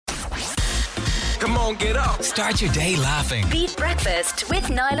Come on, get up. Start your day laughing. Beat Breakfast with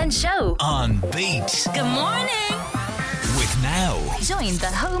Niall and Show. On Beat. Good morning. With Now. Join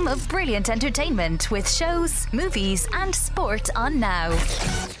the home of brilliant entertainment with shows, movies and sport on Now.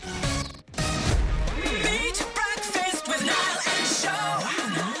 Beat Breakfast with Niall and Show.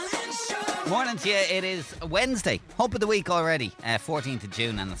 Morning to you. It is Wednesday. Hope of the week already. 14th of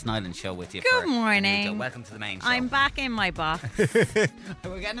June, and it's Niall and Show with you. Good morning. Welcome to the main show. I'm back in my box.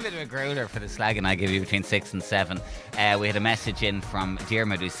 We're getting a bit of a growler for the slagging I give you between 6 and 7. We had a message in from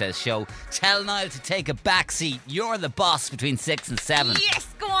Diarmuid who says, Show, tell Niall to take a back seat. You're the boss between 6 and 7.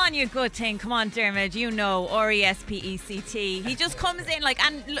 Yes, go on, you good thing. Come on, Diarmuid. You know, R-E-S-P-E-C-T. He just comes in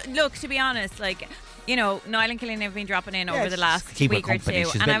and look, to be honest, you know, Niall and Killian have been dropping in over the last keep her week or company.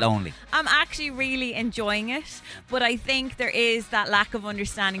 two. She's a bit lonely. I'm actually really enjoying it, but I think there is that lack of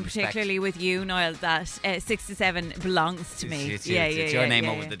understanding, particularly with you, Niall, that 6 to 7 belongs to me. It's your name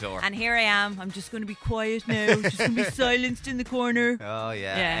over the door. And here I am. I'm just going to be quiet now. Just going to be silenced in the corner. Oh,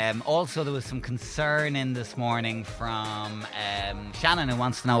 yeah. Also, there was some concern in this morning from Shannon, who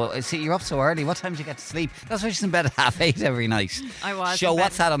wants to know, see, you're up so early. What time do you get to sleep? That's why she's in bed at 8:30 every night. I was. Show,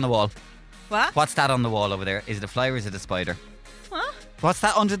 what's that on the wall? What? What's that on the wall over there? Is it a fly or is it a spider? What? What's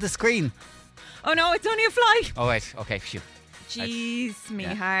that under the screen? Oh no, it's only a fly. Oh wait, okay, phew. Jeez, me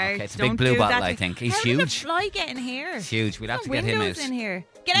Yeah. heart. Okay, it's a Don't big blue do bottle, that. I think. He's How did a huge. fly get in here? It's huge. We'll have to There's get him windows out. in here.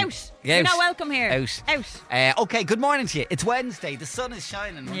 Get out. Get You're out. not welcome here. Out. Okay, good morning to you. It's Wednesday. The sun is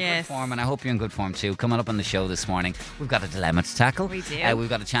shining. We're in Yes. good form, and I hope you're in good form too. Coming up on the show this morning, we've got a dilemma to tackle. We do. We've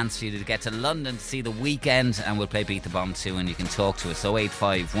got a chance for you to get to London to see The Weekend, and we'll play Beat the Bomb too, and you can talk to us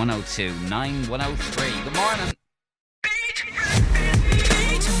 085 102 9103. Good morning. Beat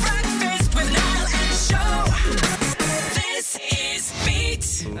Breakfast with Niall and Show. This is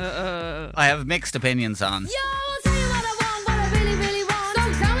Beat. I have mixed opinions on.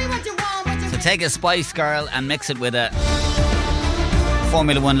 So take a Spice Girl and mix it with a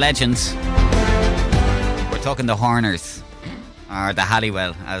Formula One legend. We're talking the Horners, or the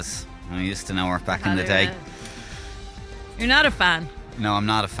Halliwell, as I used to know her back in the day. You're not a fan. No, I'm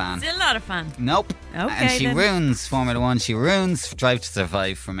not a fan. Still not a fan. Nope. Okay, And she then. ruins Formula One. She ruins Drive to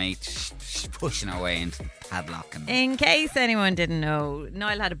Survive for me. She's pushing her way into padlock. And In case anyone didn't know,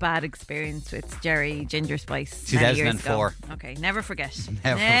 Niall had a bad experience with Jerry Ginger Spice many years ago. 2004. Okay, never forget.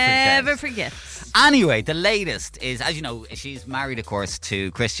 Never forget. Anyway, the latest is, as you know, she's married, of course,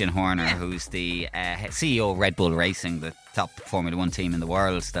 to Christian Horner, who's the CEO of Red Bull Racing, the top Formula One team in the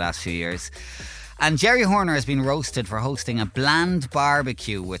world the last few years. And Jerry Horner has been roasted for hosting a bland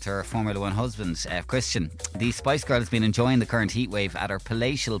barbecue with her Formula One husband, Christian. The Spice Girl has been enjoying the current heatwave at her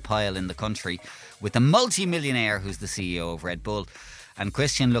palatial pile in the country with the multi-millionaire who's the CEO of Red Bull. And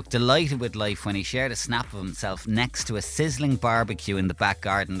Christian looked delighted with life when he shared a snap of himself next to a sizzling barbecue in the back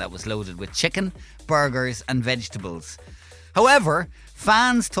garden that was loaded with chicken, burgers and vegetables. However,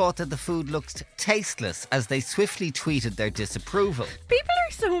 fans thought that the food looked tasteless as they swiftly tweeted their disapproval. People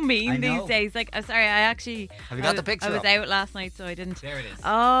are so I mean know. these days. I'm sorry, I actually... Have you got the picture I was up? out last night, so I didn't... There it is.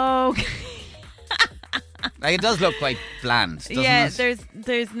 Oh, okay. Like, it does look quite bland, doesn't it?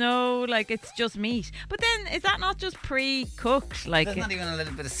 there's no, it's just meat. But then, is that not just pre-cooked? There's not even a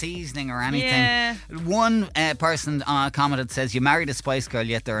little bit of seasoning or anything. Yeah. One person commented, says, you married a Spice Girl,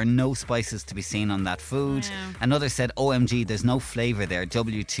 yet there are no spices to be seen on that food. Yeah. Another said, OMG, there's no flavour there,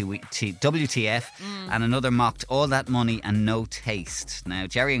 WTF. And another mocked, all that money and no taste. Now,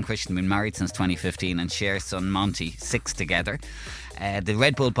 Jerry and Christian have been married since 2015 and share son Monty, 6 together. The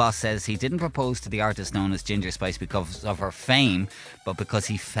Red Bull boss says he didn't propose to the artist known as Ginger Spice because of her fame, but because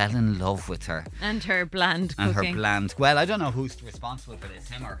he fell in love with her. And her bland cooking. Well, I don't know who's responsible for this,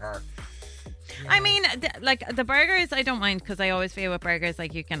 him or her. I mean, the burgers, I don't mind, because I always feel with burgers,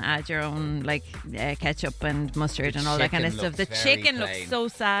 you can add your own, ketchup and mustard and all that kind of stuff. The chicken looks so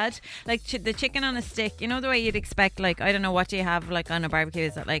sad. The chicken on a stick, you know the way you'd expect, I don't know, what do you have, on a barbecue?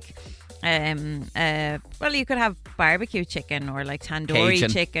 Is it well, you could have barbecue chicken or tandoori Cajun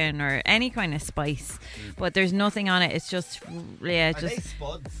chicken or any kind of spice, but there's nothing on it. It's just, Are they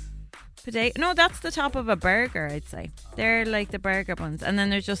spuds? potato. No, that's the top of a burger, I'd say. They're like the burger buns, and then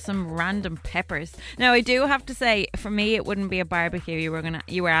there's just some random peppers. Now, I do have to say, for me, it wouldn't be a barbecue. You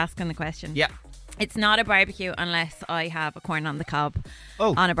were asking the question. Yeah. It's not a barbecue unless I have a corn on the cob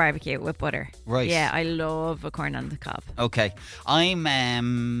on a barbecue with butter. Right. Yeah, I love a corn on the cob. Okay. I'm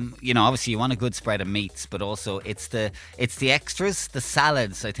obviously you want a good spread of meats, but also it's the extras, the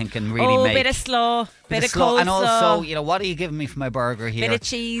salads, I think, can really make bit of slaw, bit of slaw. coleslaw. And also, what are you giving me for my burger here? Bit of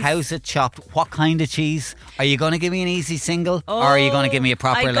cheese. How's it chopped? What kind of cheese? Are you going to give me an easy single, or are you going to give me a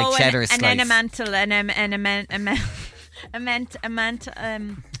proper cheddar slice? And then a mantle,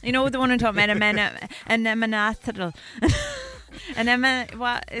 You know the one I'm talking about, an emanatal.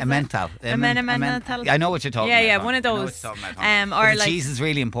 What is Emmental. I know what you're talking about. Yeah, one of those. Or like the cheese is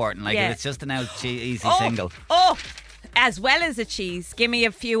really important. Like if it's just an easy single. Oh, as well as a cheese, give me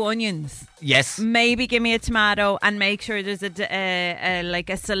a few onions. Yes. Maybe give me a tomato and make sure there's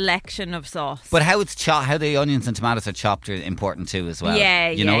a selection of sauce. But how it's chopped, how the onions and tomatoes are chopped are important too as well.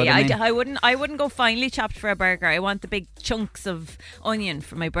 You know what I mean? I wouldn't go finely chopped for a burger. I want the big chunks of onion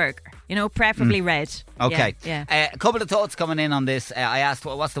for my burger. You know, preferably red. Okay. Yeah. A couple of thoughts coming in on this. I asked,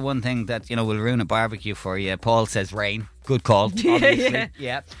 what's the one thing that will ruin a barbecue for you? Paul says rain. Good call, obviously.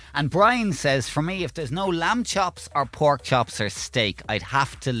 Yeah. And Brian says, for me, if there's no lamb chops or pork chops or steak, I'd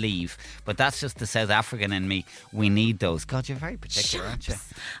have to leave. But that's just the South African in me. We need those. God, you're very particular, aren't you?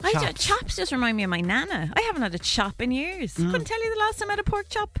 Chops just remind me of my nana. I haven't had a chop in years. Couldn't tell you the last time I had a pork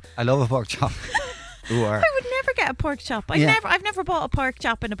chop. I love a pork chop. I would never get a pork chop. I've never bought a pork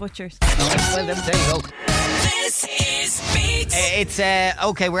chop in a butcher's. Well, there you go. This is Beat. It's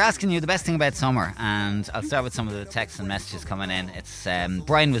okay. We're asking you the best thing about summer, and I'll start with some of the texts and messages coming in. It's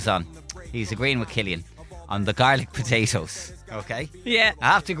Brian was on. He's agreeing with Killian on the garlic potatoes. Okay. Yeah. I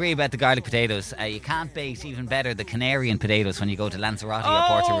have to agree about the garlic potatoes. You can't bate even better the Canarian potatoes when you go to Lanzarote or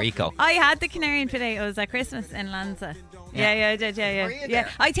Puerto Rico. I had the Canarian potatoes at Christmas in Lanza. Yeah, I did. Yeah.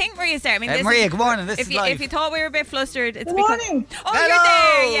 I think Maria's there. I mean, Maria, good morning. This is live. If you thought we were a bit flustered, it's good because. Morning. Oh, hello.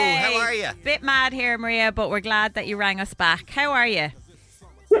 You're there. Yay. How are you? Bit mad here, Maria, but we're glad that you rang us back. How are you?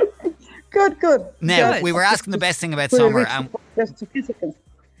 Good. Now, we were asking the best thing about summer. Just a few seconds.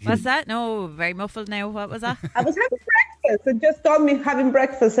 What's that? No, very muffled now. What was that? I was having breakfast. It just told me having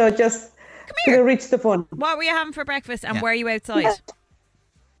breakfast, so just to reach the phone. What were you having for breakfast, and were you outside?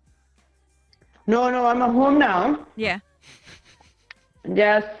 No, I'm at home now. Yeah.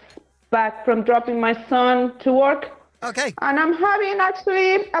 Just back from dropping my son to work. Okay. And I'm having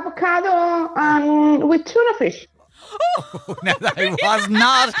actually avocado and with tuna fish. Now, I was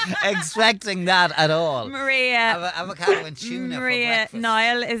not expecting that at all. Maria. Avocado and tuna for breakfast.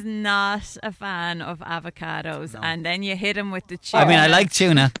 Niall is not a fan of avocados, and then you hit him with the tuna. I mean, I like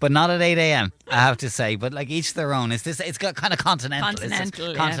tuna, but not at 8 a.m. I have to say. But like each their own. It's got kind of continental.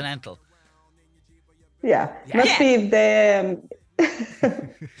 Continental. Continental. Yeah. Must be the.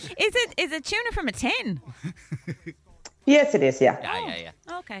 Is it tuna from a tin? Yes, it is. Yeah. Yeah.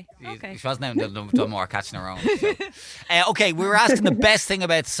 Okay. She wasn't done more catching her own. So. Okay, we were asking the best thing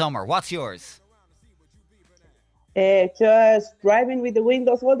about summer. What's yours? Just driving with the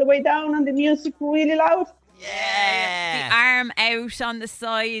windows all the way down and the music really loud. Yeah. The arm out on the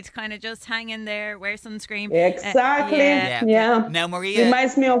side, kind of just hanging there, wear sunscreen. Exactly. Yeah. Now, Maria.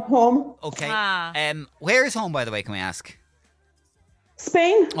 Reminds me of home. Okay. Where is home, by the way, can we ask?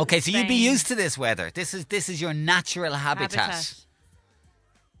 Spain. Okay, so you'd be used to this weather. This is your natural habitat.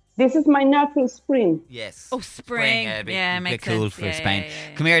 This is my natural spring. Yes. Oh, spring. Yeah, makes cool sense. for Spain.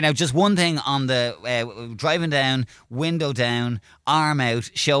 Yeah. Come here now. Just one thing on the driving down, window down, arm out.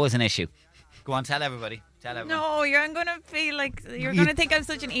 Show us an issue. Go on, tell everybody. No, I'm going to feel like you're going to think I'm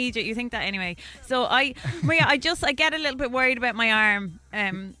such an idiot. You think that anyway. So Maria, I get a little bit worried about my arm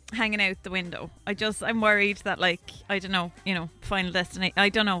hanging out the window. I'm worried that I don't know, Final Destination. I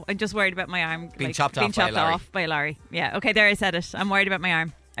don't know. I'm just worried about my arm being chopped off by a lorry. Yeah. Okay, there I said it. I'm worried about my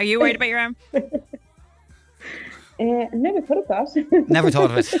arm. Are you worried about your arm? Never thought of that. Never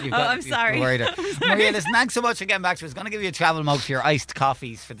thought of it. I'm sorry. Maria, listen, thanks so much for getting back to us. Going to give you a travel mug for your iced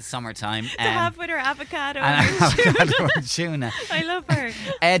coffees for the summertime. To have with her avocado and tuna. I love her.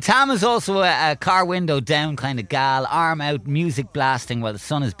 Tam is also a car window down kind of gal, arm out, music blasting while the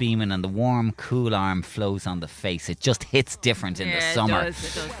sun is beaming and the warm, cool arm flows on the face. It just hits different in the summer. It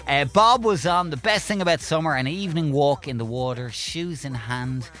does. Bob was on the best thing about summer, an evening walk in the water, shoes in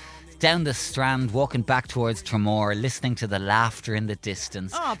hand, down the strand, walking back towards Tremor, listening to the laughter in the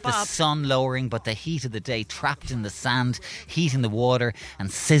distance. Oh, the sun lowering, but the heat of the day trapped in the sand, heating the water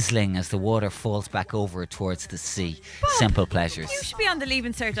and sizzling as the water falls back over towards the sea. Bob, simple pleasures. You should be on the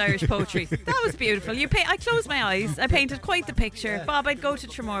Leaving Cert Irish Poetry. That was beautiful. I closed my eyes. I painted quite the picture. Bob, I'd go to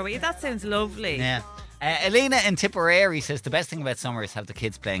Tremor with you. That sounds lovely. Yeah. Elena in Tipperary says the best thing about summer is have the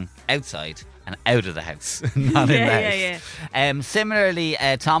kids playing outside and out of the house, not in the house. Similarly,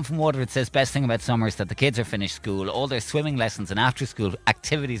 Tom from Waterford says best thing about summer is that the kids are finished school, all their swimming lessons and after school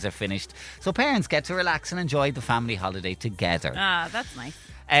activities are finished, so parents get to relax and enjoy the family holiday together. Ah, that's nice.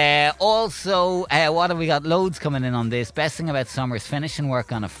 Also, what have we got? Loads coming in on this. Best thing about summer is finishing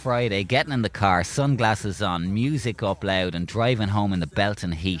work on a Friday, getting in the car, sunglasses on, music up loud and driving home in the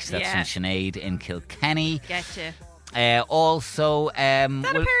Belton heat. That's from Sinead in Kilkenny. Getcha. Also, Is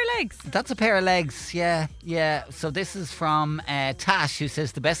that a pair of legs? That's a pair of legs, yeah. So this is from Tash, who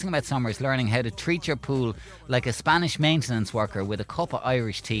says the best thing about summer is learning how to treat your pool like a Spanish maintenance worker with a cup of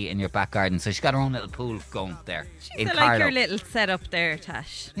Irish tea in your back garden. So she's got her own little pool going there. I like your little setup there,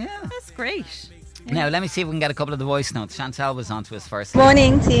 Tash. Yeah. That's great. Now, let me see if we can get a couple of the voice notes. Chantal was on to us first.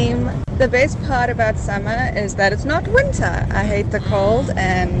 Morning, team. The best part about summer is that it's not winter. I hate the cold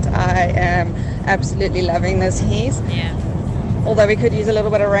and I am absolutely loving this heat. Yeah. Although we could use a little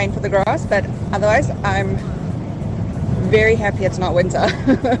bit of rain for the grass, but otherwise I'm very happy it's not winter.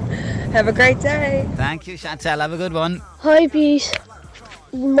 Have a great day. Thank you, Chantal. Have a good one. Hi, Pete.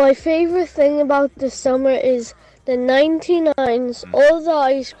 My favourite thing about the summer is the 99s, all the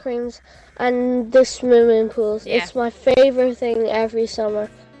ice creams, and the swimming pools. Yeah. It's my favourite thing every summer.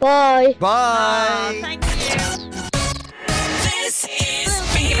 Bye. Bye. Thank you. This is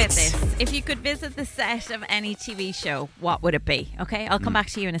Think about Beat. this. If you could visit the set of any TV show, what would it be? Okay, I'll come back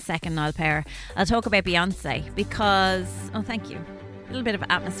to you in a second, Niall Power. I'll talk about Beyonce because, oh, thank you. A little bit of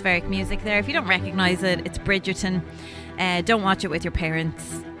atmospheric music there. If you don't recognise it, it's Bridgerton. Don't watch it with your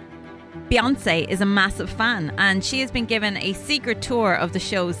parents. Beyonce is a massive fan and she has been given a secret tour of the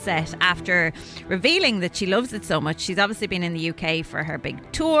show's set after revealing that she loves it so much. She's obviously been in the UK for her big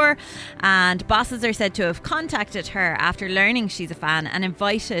tour, and bosses are said to have contacted her after learning she's a fan and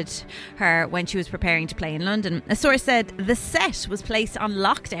invited her when she was preparing to play in London. A source said the set was placed on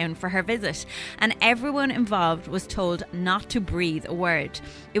lockdown for her visit and everyone involved was told not to breathe a word.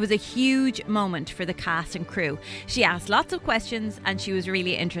 It was a huge moment for the cast and crew. She asked lots of questions and she was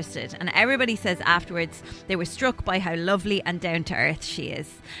really interested, and everybody says afterwards they were struck by how lovely and down to earth she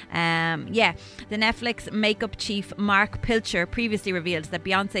is. The Netflix makeup chief Mark Pilcher previously revealed that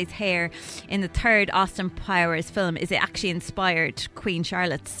Beyonce's hair in the third Austin Powers film is actually inspired Queen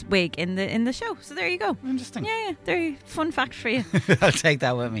Charlotte's wig in the show. So there you go. Interesting. Yeah, there. Fun fact for you. I'll take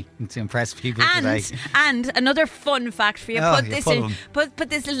that with me to impress people today. And another fun fact for you. Oh, Put you're this full in, of 'em. put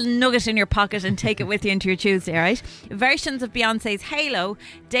this little nugget in your pocket and take it with you into your Tuesday, right? Versions of Beyonce's Halo,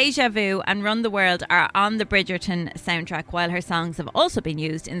 Deja Vu and Run the World are on the Bridgerton soundtrack, while her songs have also been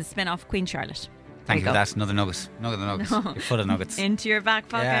used in the spin-off Queen Charlotte. Thank you for go. that. Another nugget. You're full of nuggets. Into your back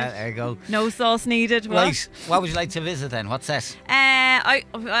pocket. Yeah, there you go. No sauce needed. What? Right. What would you like to visit then? What's that?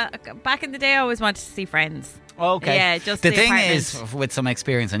 Back in the day, I always wanted to see Friends. Okay. Yeah, just the the thing apartment. is, with some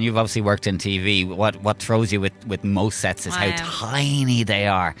experience, and you've obviously worked in TV, what throws you with most sets is how tiny they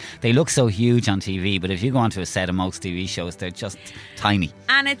are. They look so huge on TV, but if you go onto a set of most TV shows, they're just tiny.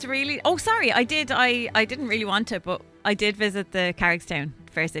 And it's really... Oh, sorry, I didn't really want to, but I did visit the Carrickstown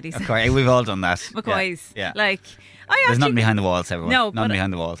Fair City. Of course, we've all done that. McCoy's. Yeah. Like, There's nothing behind the walls, everyone. No, nothing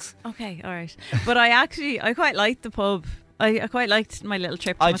behind the walls. Okay, all right. But I quite liked the pub. I quite liked my little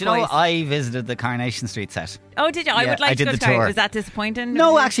trip to Do you know, McCoy's. I visited the Coronation Street set. Oh, did you? I Yeah, would like I to did go the to Carrick. tour. Was that disappointing?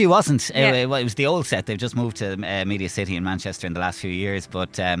 No, actually it wasn't. Yeah. It was the old set. They've just moved to Media City in Manchester in the last few years,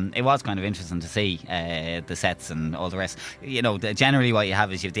 but it was kind of interesting to see the sets and all the rest. You know, generally what you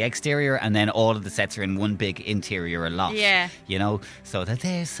have is you have the exterior and then all of the sets are in one big interior lot. Yeah. You know, so that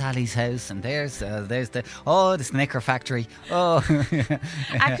there's Sally's house and there's the Snicker factory. Oh.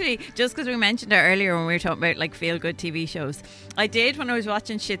 Actually, just because we mentioned it earlier when we were talking about like feel good TV shows, I did when I was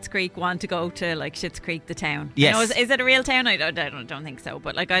watching Schitt's Creek want to go to like Schitt's Creek the town. Yes. You know, is it a real town? I don't think so.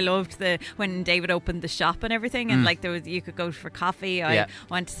 But like I loved when David opened the shop and everything, and like you could go for coffee. I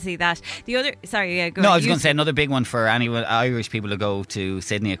wanted to see that. The other, sorry, go. No, I was going to say another big one for any Irish people to go to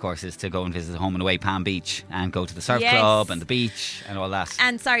Sydney, of course, is to go and visit Home and Away Palm Beach and go to the surf club and the beach and all that.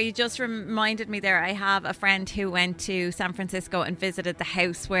 And sorry, you just reminded me there. I have a friend who went to San Francisco and visited the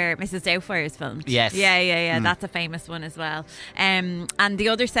house where Mrs. Doubtfire is filmed. Yes. Yeah. That's a famous one as well. And the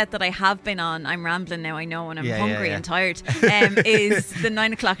other set that I have been on, I'm rambling now, I know, and I'm hungry and tired, is the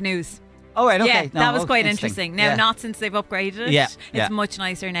 9 o'clock news. Oh, right, okay. Yeah, No, that was quite interesting. Now, Yeah. not since they've upgraded it. Yeah, It's much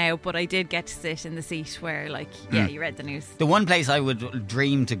nicer now, but I did get to sit in the seat where, like, you read the news. The one place I would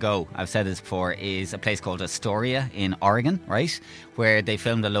dream to go, I've said this before, is a place called Astoria in Oregon, right? Where they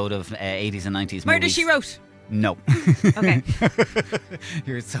filmed a load of 80s and 90s movies. Murder, She Wrote. No. Okay.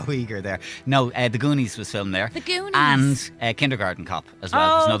 You're so eager there. No, The Goonies was filmed there. The Goonies. And Kindergarten Cop as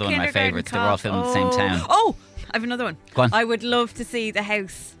well. It's another one of my favourites. They were all filmed in the same town. Oh, I have another one. Go on. I would love to see the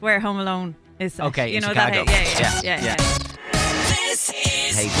house where Home Alone is set. Okay, you in know Chicago. that? Yeah. This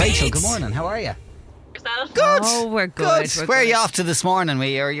is Hey, Rachel, Beat. good morning. How are you? Good. Oh, we're good. We're Where are you good. off to this morning?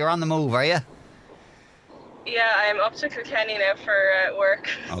 You're on the move, are you? Yeah, I'm up to Kilkenny now for work.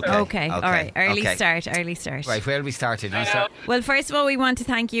 Okay, all right. Early okay. start. Right, where do we start? Well, first of all, we want to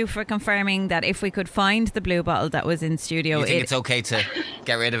thank you for confirming that if we could find the blue bottle that was in studio, You think it's okay to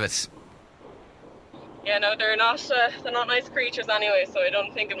get rid of it? Yeah, no, they're not nice creatures anyway, so I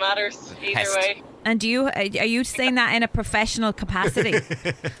don't think it matters either Pest. way. And are you saying that in a professional capacity?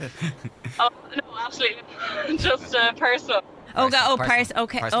 Oh, no, absolutely. Just personal. Personal.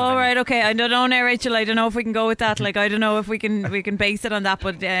 Okay. All right. Okay. I don't know now, Rachel. I don't know if we can go with that. Like, I don't know if we can base it on that.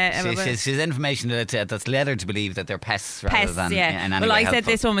 But she's information that's led her to believe that they're pests rather than yeah. in any Well, way I said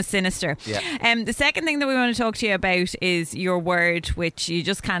helpful. this one was sinister. Yeah. The second thing that we want to talk to you about is your word, which you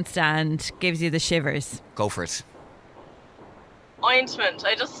just can't stand, gives you the shivers. Go for it. Ointment.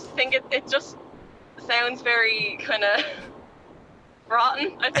 I just think it just sounds very kind of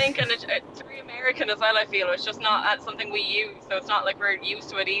rotten, I think, and it's very American as well, I feel. It's just not something we use, so it's not like we're used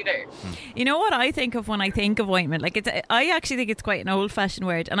to it either. You know what I think of when I think of ointment? Like, I actually think it's quite an old-fashioned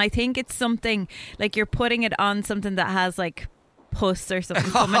word, and I think it's something like you're putting it on something that has like pus or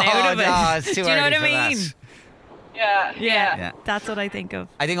something coming out of it. No, it's too Do you know what early I for mean? that. Yeah. That's what I think of.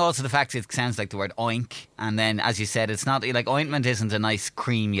 I think also the fact it sounds like the word oink, and then as you said, it's not like ointment isn't a nice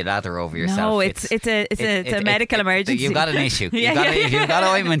cream you lather over yourself. No, it's a medical emergency. You've got an issue. If you've got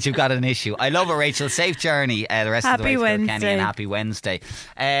ointment, you've got an issue. I love it, Rachel. Safe journey the rest of the way to Kilkenny, and happy Wednesday.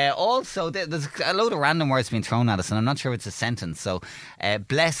 Also, there's a load of random words being thrown at us, and I'm not sure it's a sentence. So,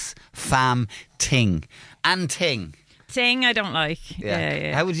 bless, fam, ting, and ting. Ting, I don't like.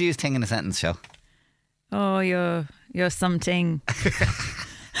 Yeah. How would you use ting in a sentence, Show? Oh, you're something.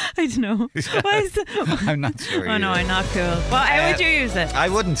 I don't know. Why is I'm not sure. Oh, no, I'm not cool. Well, how would you use it? I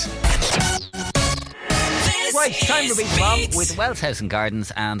wouldn't. Right, time for Beat the Bomb with Wells House and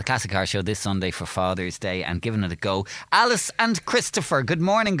Gardens and the Classic Car Show this Sunday for Father's Day and giving it a go. Alice and Christopher, good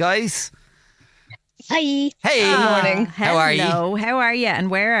morning, guys. Hi. Hey. Good morning. How are you? How are you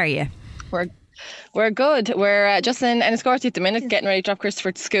and where are you? We're good. We're just in Enniscorthy at the minute, getting ready to drop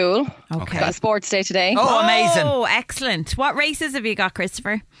Christopher to school. Okay. Got a sports day today. Oh, amazing. Oh, excellent. What races have you got,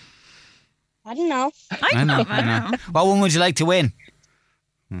 Christopher? I don't know. I know. What one would you like to win?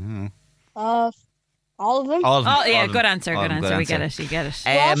 All of them. All of them. Oh, yeah, All of good them. answer. All Good of them, answer. We get it. You get it.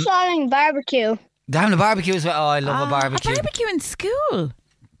 We're also having barbecue. Having a barbecue as well. Oh, I love a barbecue. A barbecue in school.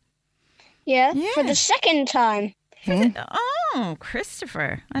 Yeah, for the second time. Oh,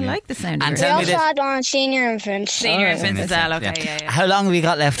 Christopher. I like the sound And of We tell me also this. had on senior infants. Senior infants as well. Okay, yeah. How long have you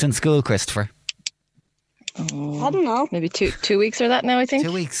got left in school, Christopher? I don't know. Maybe two weeks or that now, I think.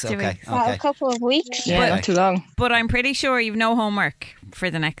 2 weeks. Two Okay. weeks. A couple of weeks. Yeah, not too long. But I'm pretty sure you've no homework for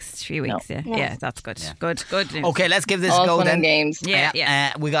the next few weeks. No. Yeah, that's good. Good news. Okay, let's give this All a go fun then. and games.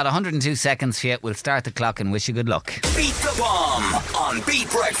 Yeah. We got 102 seconds for you. We'll start the clock and wish you good luck. Beat the Bomb on Beat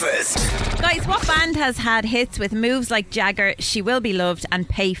Breakfast. Guys, what band has had hits with moves like Jagger, She Will Be Loved and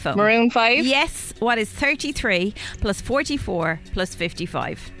Payphone? Maroon 5? Yes. What is 33 plus 44 plus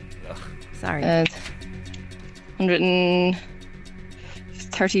 55? Sorry.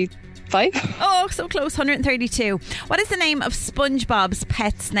 135? Oh, so close. 132. What is the name of SpongeBob's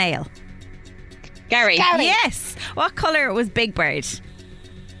pet snail? Gary? Yes. What colour was Big Bird?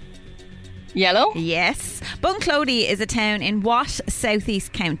 Yellow? Yes. Bunclody is a town in what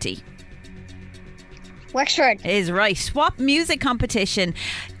southeast county? Wexford. Is right. What music competition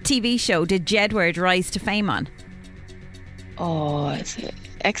TV show did Jedward rise to fame on? Oh, is it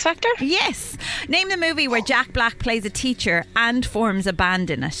X Factor? Yes. Name the movie where Jack Black plays a teacher and forms a band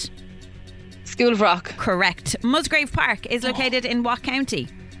in it. School of Rock? Correct. Musgrave Park is located in what county?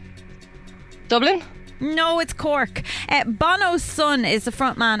 Dublin? No, it's Cork. Bono's son is the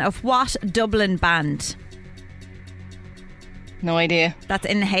frontman of what Dublin band? No idea. That's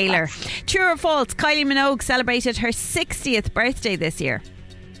Inhaler. True or false, Kylie Minogue celebrated her 60th birthday this year.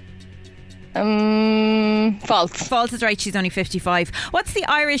 False. False is right, she's only 55. What's the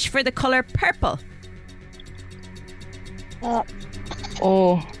Irish for the colour purple?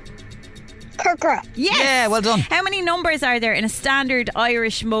 Oh. Kirkra. Yes. Yeah, well done. How many numbers are there in a standard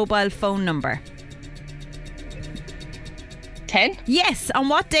Irish mobile phone number? 10? Yes. On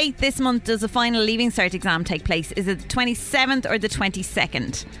what date this month does the final Leaving Cert exam take place? Is it the 27th or the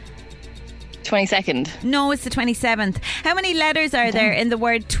 22nd? 22nd. No, it's the 27th. How many letters are there in the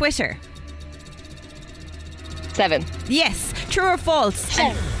word Twitter? 7. Yes. True or false?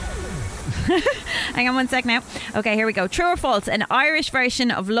 Hang on one sec now. Okay, here we go. True or false? An Irish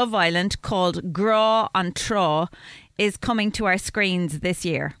version of Love Island called Gra an Trá is coming to our screens this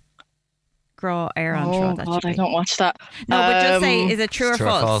year. Gra ar an Trá. That God, should I be. don't watch that. No, but just say, is it true or True or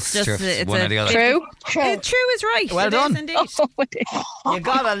false? false? Just, True. it's One or the other. True? True is right. Well It done. is indeed. You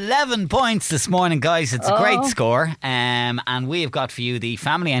got 11 points this morning, guys. It's a great score. And we have got for you the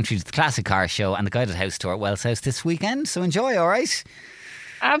family entry to the Classic Car Show and the guided house tour at Wells House this weekend. So enjoy, all right?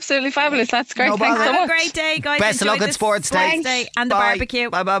 Absolutely fabulous. That's great. No Thanks bother. so Have much. a great day, guys. Best of Enjoy luck at this Sports Day. Day and the Bye. barbecue.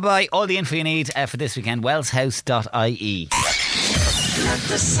 Bye. All the info you need for this weekend, wellshouse.ie. Let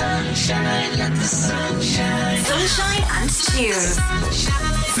the sunshine, let the sunshine. Sunshine and tunes.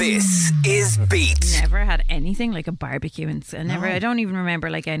 This is Beat. Never had anything like a barbecue, and I don't even remember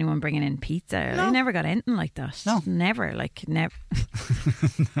like anyone bringing in pizza. I never got anything like that. No. Never.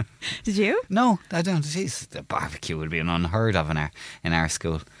 Did you? No, I don't. Jeez, the barbecue would be an unheard of in our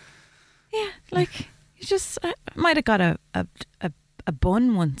school. Yeah, like you just I might have got a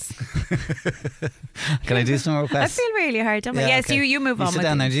bun once. Can I do some more I requests? feel really hard. Yes, okay. you move on. Sit with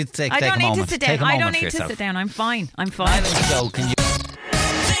down it. now. You take I don't a need moment. to sit Take down. a I moment don't for need to yourself. sit down. I'm fine. Island Joe, can you?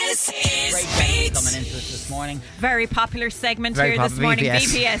 This is Great Beat. coming into us this morning. Very popular segment Very here this popular. morning.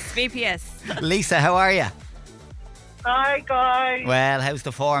 VPS. VPS. Lisa, how are you? Hi guys. Well, how's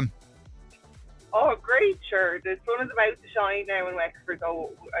the form? Oh, great, sure. The sun is about to shine now in Wexford, so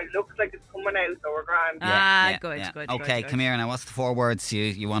it looks like it's coming out, so we're grand. Good. Okay, come here now. What's the 4 words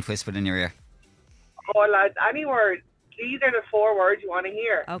you want whispered in your ear? Oh, lads, any words. These are the 4 words you want to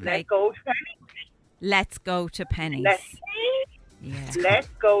hear. Okay. Let's go to Penny. Let's go to Penny's. Let's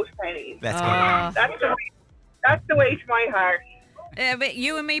go to Penny. Let's go. That's the way to my heart. But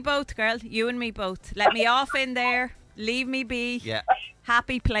you and me both, girl. You and me both. Let me off in there. Leave me be. Yeah.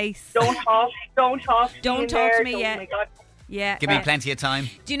 Happy place. Don't talk. Don't talk to me yet. Oh my God. Yeah. Give me plenty of time.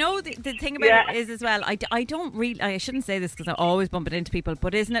 Do you know the thing about it is as well, I don't really, I shouldn't say this because I always bump it into people,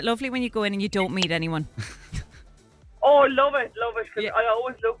 but isn't it lovely when you go in and you don't meet anyone? Oh, love it, because I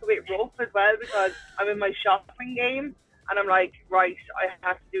always look a bit rough as well because I'm in my shopping game and I'm like, right, I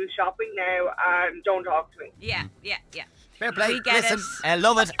have to do shopping now and don't talk to me. Yeah. Fair play. We get Listen,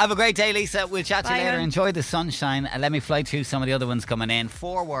 love it. Have a great day, Lisa. We'll chat to you Bye, later. hon. Enjoy the sunshine. Let me fly through some of the other ones coming in.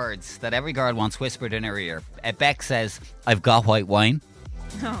 4 words that every girl wants whispered in her ear. Beck says, I've got white wine.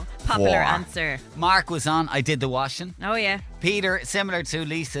 Oh, popular 4. answer. Mark was on, I did the washing. Oh, yeah. Peter, similar to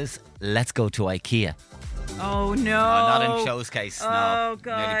Lisa's, let's go to IKEA. Oh, no. Not in Show's case, no. Oh,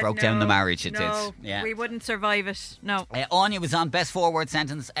 God, Nearly broke down the marriage, it did. Yeah. We wouldn't survive it. No. Anya was on, best 4-word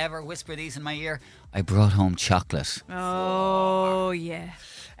sentence ever. Whisper these in my ear. I brought home chocolate. Oh, yeah.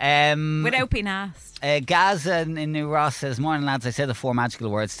 Without being asked. Gaza in New Ross says, morning lads, I said the 4 magical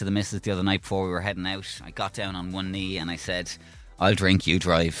words to the missus the other night before we were heading out. I got down on one knee and I said, I'll drink, you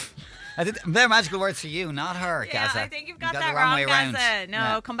drive. They're magical words for you, not her, Yeah, Gaza. I think you've got You that the wrong way wrong, around. Gaza. No,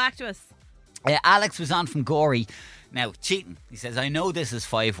 Yeah. come back to us. Alex was on from Gorey. Now, cheating. He says, I know this is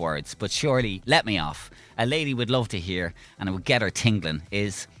 5 words, but surely, let me off. A lady would love to hear, and it would get her tingling,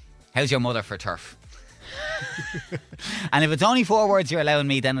 is, how's your mother for turf? And if it's only 4 words you're allowing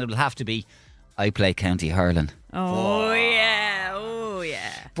me, then it'll have to be, I play county hurling. Oh,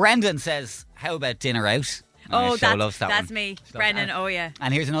 yeah. Brendan says, how about dinner out? Oh, Show loves that that's one. me. She loves Brendan, that. oh, yeah.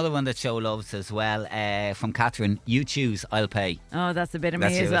 And here's another one that Show loves as well, from Catherine. You choose, I'll pay. Oh, that's a bit of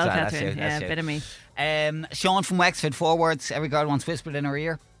That's me you as well, that's Catherine. you, that's Yeah, you. a bit of me. Sean from Wexford, 4 words. Every girl wants whispered in her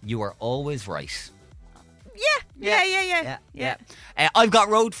ear. You are always right. Yeah. I've got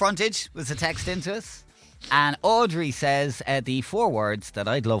road frontage was a text into us. And Audrey says the 4 words that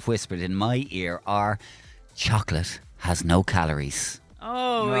I'd love whispered in my ear are chocolate has no calories.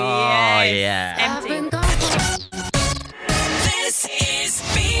 Oh, yeah. Empty. This is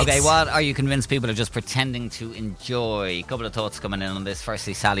Beat. Okay, what are you convinced people are just pretending to enjoy? A couple of thoughts coming in on this.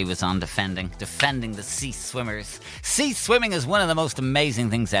 Firstly, Sally was on defending the sea swimmers. Sea swimming is one of the most amazing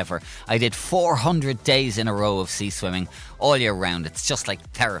things ever. I did 400 days in a row of sea swimming all year round. It's just like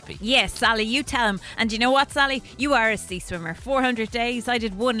therapy. Yes, Sally, you tell him. And you know what, Sally? You are a sea swimmer. 400 days. I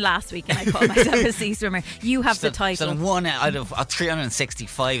did 1 last week and I call myself a sea swimmer. You have the title. So 1 out of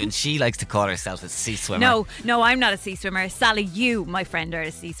 365 and she likes to call herself a sea swimmer. No, I'm not a sea swimmer. Sally, you, my friend, are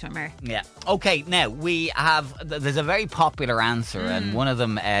a sea swimmer. Yeah. Okay, now we have, there's a very popular answer and one of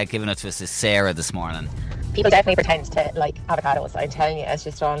them given it to us is Sarah this morning. People definitely pretend to like avocados. I'm telling you, it's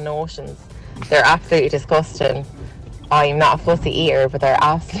just on notions. They're absolutely disgusting. I'm not a fussy eater, but they're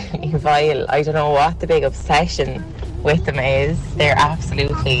absolutely vile. I don't know what the big obsession with them is. They're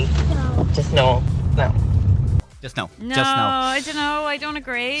absolutely just no. Just no. No, Just no. I don't know. I don't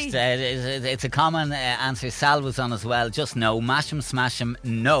agree. It's a common answer. Sal was on as well. Just no. Mash 'em, smash 'em.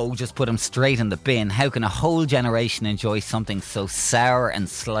 No. Just put 'em straight in the bin. How can a whole generation enjoy something so sour and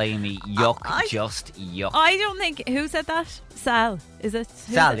slimy? Yuck. Just yuck. I don't think. Who said that? Sal. Is it?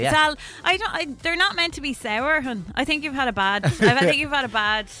 Sal, yeah. Sal. They're not meant to be sour, hun. I think you've had a bad. I think you've had a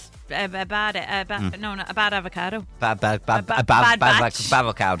bad avocado. Bad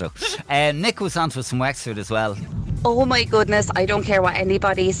avocado. Nick was on to us from Wexford as well. Oh my goodness, I don't care what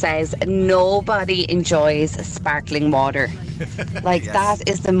anybody says. Nobody enjoys sparkling water. Like, that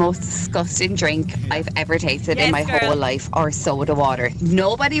is the most disgusting drink I've ever tasted in my whole life, or soda water.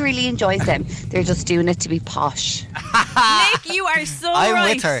 Nobody really enjoys them. They're just doing it to be posh. Nick, you are so right.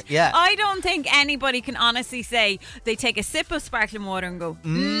 I'm with her, yeah. I don't think anybody can honestly say they take a sip of sparkling water and go,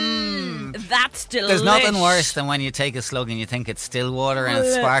 that's delicious. There's nothing worse than when you take a slug and you think it's still water and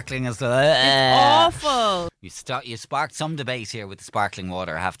it's sparkling. It's awful. You sparked some debate here with the sparkling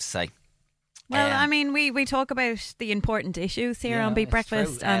water, I have to say. Well, I mean, we talk about the important issues here on Beat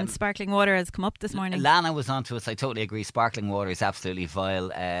Breakfast, and sparkling water has come up this morning. Lana was on to us. I totally agree. Sparkling water is absolutely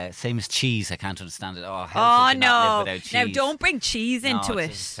vile. Same as cheese. I can't understand it. How could you not live without cheese? Now, don't bring cheese into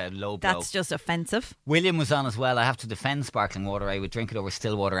it. It's a low blow. That's just offensive. William was on as well. I have to defend sparkling water. I would drink it over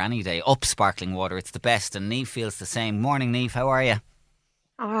still water any day. Up sparkling water. It's the best. And Niamh feels the same. Morning, Niamh. How are you?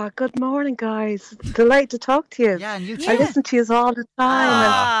 Good morning, guys. Delight to talk to you. Yeah, and you too. I listen to you all the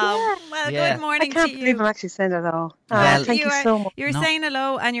time. Good morning to you. I can't believe I'm actually saying hello. Thank you so much. You're saying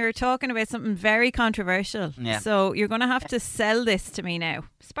hello, and you're talking about something very controversial. Yeah. So you're going to have to sell this to me now.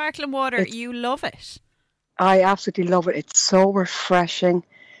 Sparkling water, you love it. I absolutely love it. It's so refreshing.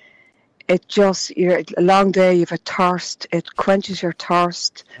 It just, a long day, you have a thirst. It quenches your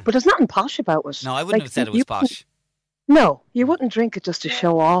thirst. But there's nothing posh about it. No, I wouldn't have said it was posh. No, you wouldn't drink it just to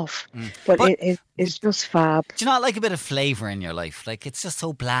show off, but it's just fab. Do you not like a bit of flavour in your life? Like, it's just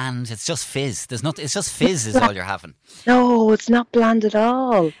so bland. It's just fizz. It's just fizz is all you're having. No, it's not bland at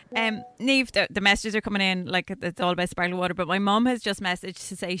all. Niamh, the messages are coming in like it's all about sparkling water, but my mum has just messaged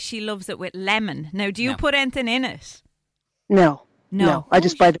to say she loves it with lemon. Now, do you put anything in it? No. I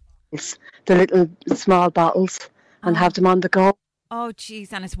just buy the little small bottles and have them on the go. Oh,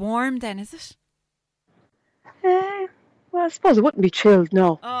 jeez, and it's warm then, is it? Well, I suppose it wouldn't be chilled,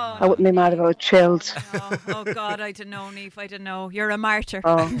 no. I wouldn't be mad about it chilled. Oh, God, I don't know, Niamh, I don't know. You're a martyr.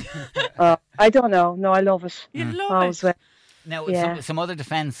 I don't know. No, I love it. You love it? Now, some other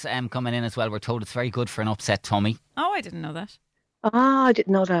defence coming in as well. We're told it's very good for an upset tummy. Oh, I didn't know that. I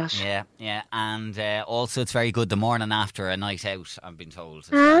didn't know that. Yeah. And also it's very good the morning after a night out, I've been told.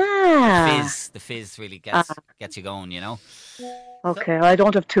 The fizz really gets you going, you know. Okay, I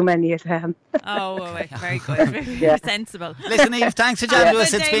don't have too many at home. Very good. Very sensible. Listen, Niamh, thanks for chatting to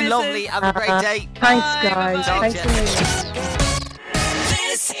us. It's been lovely. Have a great day. Thanks, guys. Thanks for me.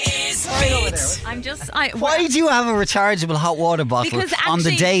 This is Beat. Why do you have a rechargeable hot water bottle Because on the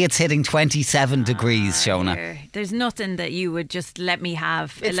actually- day it's hitting 27 degrees, Shona? There's nothing that you would just let me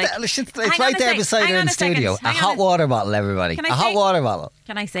have. It's hang right on there a beside her in the studio. A hot water bottle, everybody. Can I A hot say- water bottle.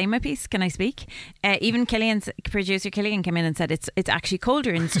 Can I say my piece? Can I speak? Even producer Killian came in and said it's actually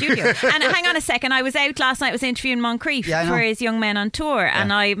colder in the studio. And hang on a second, I was out last night. I was interviewing Moncrief for his Young Men on Tour,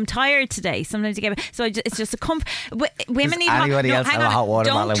 and I'm tired today. Sometimes you get it's just a comfort. Women need anybody else have a hot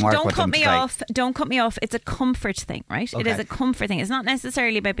water bottle and work Don't with cut them me today? off. Don't cut me off. It's a comfort thing, right? It is a comfort thing. It's not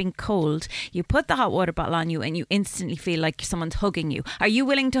necessarily about being cold. You put the hot water bottle on you, and you instantly feel like someone's hugging you. Are you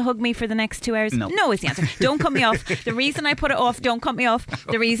willing to hug me for the next 2 hours? No is the answer. Don't cut me off. The reason I put it off, don't cut me off.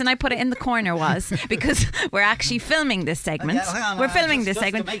 The reason I put it in the corner was because we're actually filming this segment. We're filming this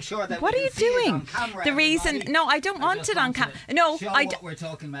segment. What are you doing? The reason? No, I don't want it on camera. No, what we're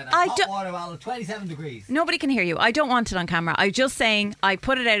talking about. Hot water bottle, 27 degrees. Nobody can hear you. I don't want it on camera. I'm just saying I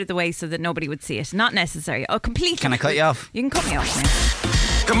put it out of the way so that nobody would see it. Not necessary. Completely. Can I cut you off? You can cut me off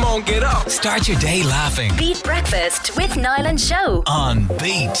now. Come on, get up. Start your day laughing. Beat Breakfast with Niall and Show. On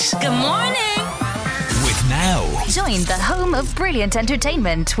Beat. Good morning. With Now. Join the home of brilliant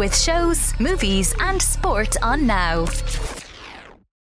entertainment with shows, movies, and sport on Now.